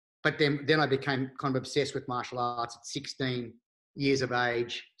but then I became kind of obsessed with martial arts at 16 years of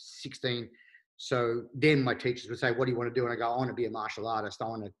age, 16. So then my teachers would say, what do you want to do? And I go, I want to be a martial artist. I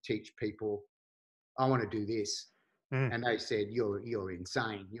want to teach people. I want to do this. Mm. And they said, you're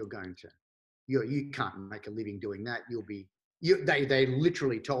insane. You can't make a living doing that. They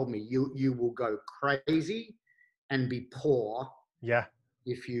literally told me you will go crazy and be poor Yeah.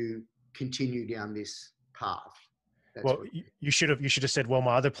 if you continue down this path. That's Well, what. you should have said, well,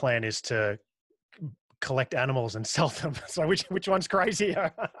 my other plan is to collect animals and sell them. So which one's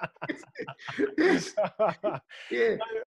crazier? Yes. Yeah.